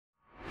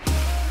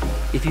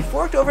If you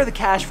forked over the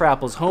cash for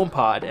Apple's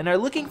HomePod and are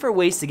looking for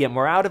ways to get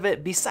more out of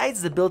it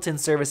besides the built-in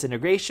service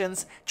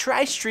integrations,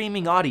 try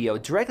streaming audio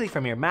directly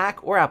from your Mac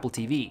or Apple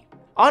TV.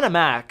 On a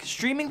Mac,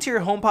 streaming to your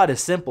HomePod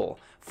is simple.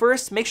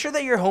 First, make sure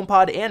that your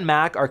HomePod and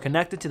Mac are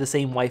connected to the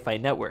same Wi-Fi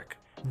network.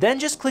 Then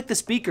just click the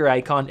speaker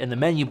icon in the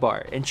menu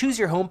bar and choose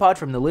your HomePod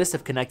from the list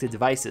of connected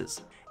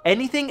devices.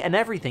 Anything and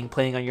everything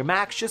playing on your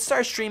Mac should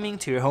start streaming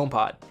to your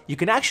HomePod. You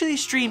can actually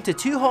stream to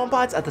 2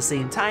 HomePods at the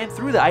same time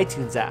through the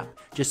iTunes app.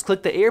 Just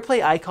click the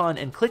AirPlay icon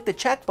and click the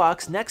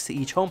checkbox next to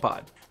each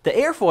HomePod. The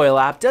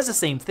Airfoil app does the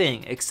same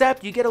thing,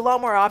 except you get a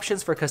lot more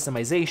options for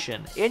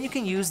customization, and you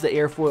can use the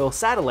Airfoil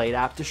satellite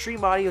app to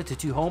stream audio to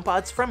 2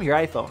 HomePods from your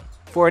iPhone.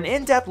 For an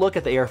in-depth look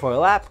at the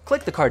Airfoil app,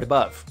 click the card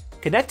above.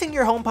 Connecting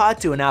your HomePod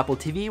to an Apple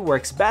TV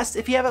works best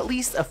if you have at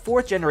least a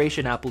 4th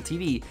generation Apple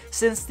TV,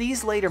 since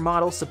these later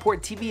models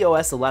support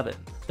tvOS 11.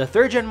 The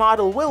 3rd gen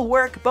model will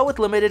work, but with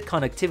limited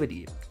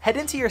connectivity. Head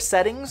into your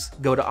settings,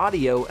 go to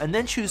audio, and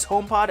then choose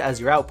HomePod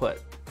as your output.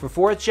 For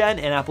 4th gen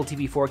and Apple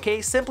TV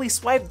 4K, simply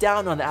swipe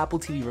down on the Apple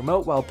TV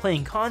remote while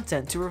playing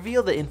content to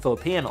reveal the info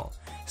panel.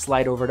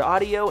 Slide over to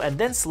audio and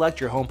then select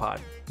your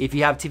HomePod. If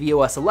you have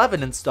tvOS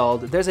 11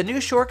 installed, there's a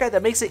new shortcut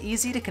that makes it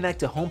easy to connect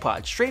to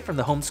HomePod straight from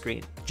the home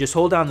screen. Just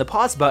hold down the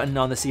pause button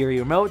on the Siri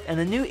remote and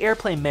the new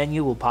AirPlay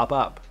menu will pop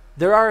up.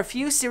 There are a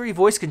few Siri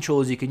voice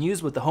controls you can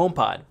use with the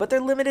HomePod, but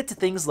they're limited to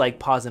things like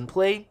pause and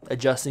play,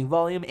 adjusting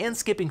volume, and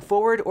skipping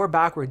forward or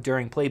backward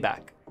during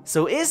playback.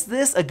 So is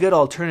this a good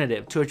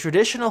alternative to a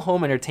traditional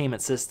home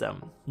entertainment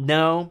system?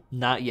 No,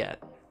 not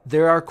yet.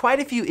 There are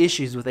quite a few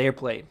issues with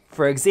AirPlay.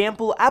 For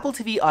example, Apple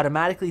TV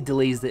automatically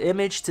delays the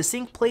image to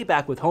sync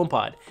playback with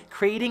HomePod,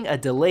 creating a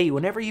delay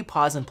whenever you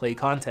pause and play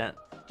content.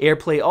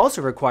 AirPlay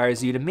also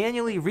requires you to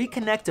manually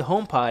reconnect to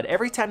HomePod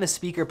every time the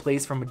speaker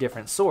plays from a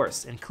different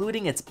source,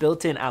 including its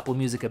built-in Apple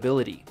Music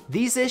ability.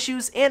 These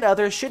issues and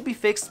others should be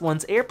fixed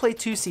once AirPlay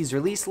 2 sees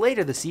release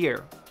later this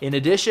year. In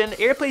addition,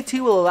 AirPlay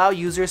 2 will allow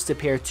users to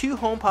pair 2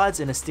 HomePods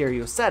in a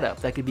stereo setup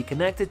that could be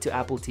connected to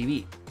Apple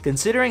TV.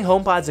 Considering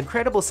HomePod's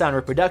incredible sound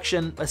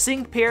reproduction, a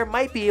synced pair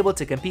might be able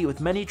to compete with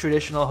many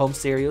traditional home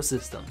stereo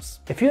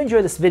systems. If you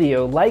enjoyed this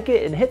video, like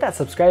it and hit that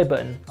subscribe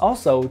button.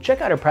 Also, check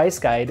out our price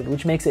guide,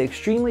 which makes it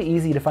extremely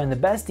easy to find the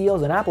best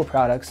deals on Apple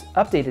products,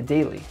 updated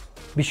daily.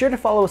 Be sure to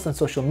follow us on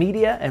social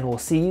media, and we'll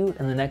see you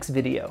in the next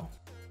video.